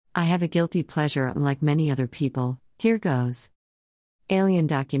I have a guilty pleasure unlike many other people. Here goes. Alien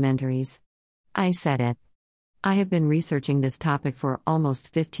documentaries. I said it. I have been researching this topic for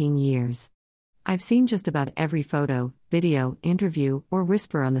almost 15 years. I've seen just about every photo, video, interview, or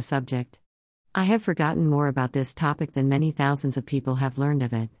whisper on the subject. I have forgotten more about this topic than many thousands of people have learned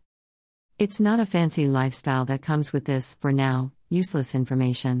of it. It's not a fancy lifestyle that comes with this, for now, useless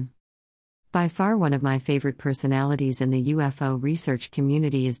information. By far one of my favorite personalities in the UFO research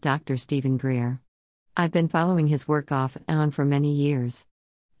community is Dr. Steven Greer. I've been following his work off and on for many years.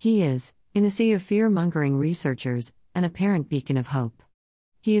 He is, in a sea of fear-mongering researchers, an apparent beacon of hope.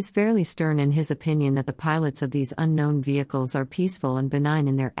 He is fairly stern in his opinion that the pilots of these unknown vehicles are peaceful and benign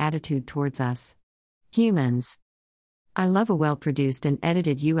in their attitude towards us humans. I love a well-produced and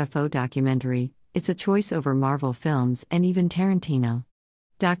edited UFO documentary. It's a choice over Marvel films and even Tarantino.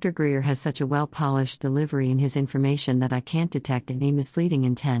 Dr. Greer has such a well-polished delivery in his information that I can't detect any misleading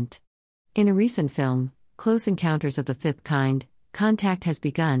intent. In a recent film, Close Encounters of the Fifth Kind, Contact Has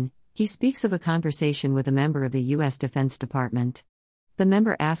Begun, he speaks of a conversation with a member of the U.S. Defense Department. The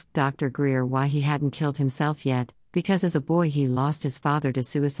member asked Dr. Greer why he hadn't killed himself yet, because as a boy he lost his father to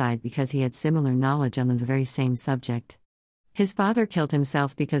suicide because he had similar knowledge on the very same subject. His father killed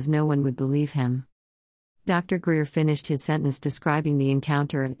himself because no one would believe him. Dr. Greer finished his sentence describing the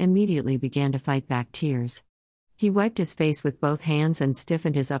encounter and immediately began to fight back tears. He wiped his face with both hands and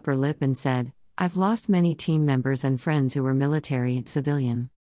stiffened his upper lip and said, "I've lost many team members and friends who were military and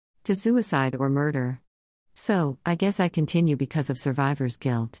civilian. To suicide or murder. So, I guess I continue because of survivor's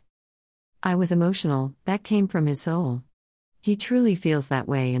guilt." I was emotional. That came from his soul. He truly feels that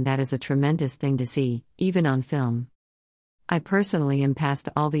way, and that is a tremendous thing to see, even on film. I personally am past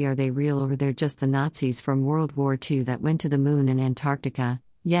all the "are they real or they're just the Nazis from World War II that went to the moon and Antarctica."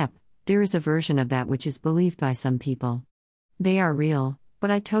 Yep, there is a version of that which is believed by some people. They are real,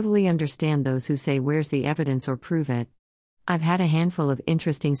 but I totally understand those who say where's the evidence or prove it. I've had a handful of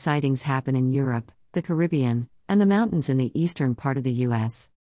interesting sightings happen in Europe, the Caribbean, and the mountains in the eastern part of the US.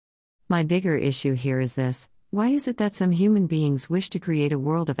 My bigger issue here is this: why is it that some human beings wish to create a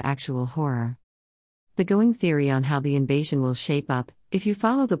world of actual horror? The going theory on how the invasion will shape up, if you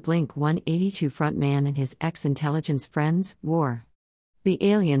follow the Blink-182 frontman and his ex-intelligence friends, war. The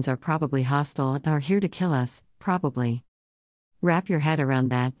aliens are probably hostile and are here to kill us, probably. Wrap your head around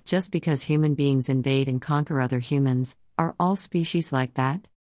that. Just because human beings invade and conquer other humans, are all species like that?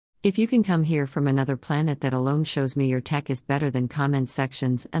 If you can come here from another planet, that alone shows me your tech is better than comment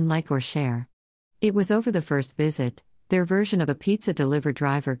sections and like or share. It was over the first visit. Their version of a pizza delivery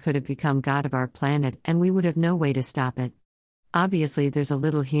driver could have become God of our planet and we would have no way to stop it. Obviously there's a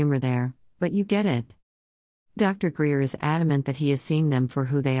little humor there, but you get it. Dr. Greer is adamant that he is seeing them for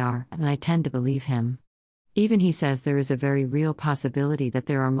who they are, and I tend to believe him. Even he says there is a very real possibility that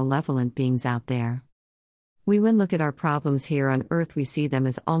there are malevolent beings out there. When look at our problems here on Earth, we see them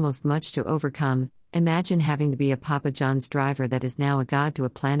as almost much to overcome. Imagine having to be a Papa John's driver that is now a god to a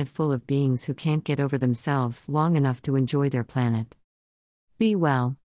planet full of beings who can't get over themselves long enough to enjoy their planet. Be well.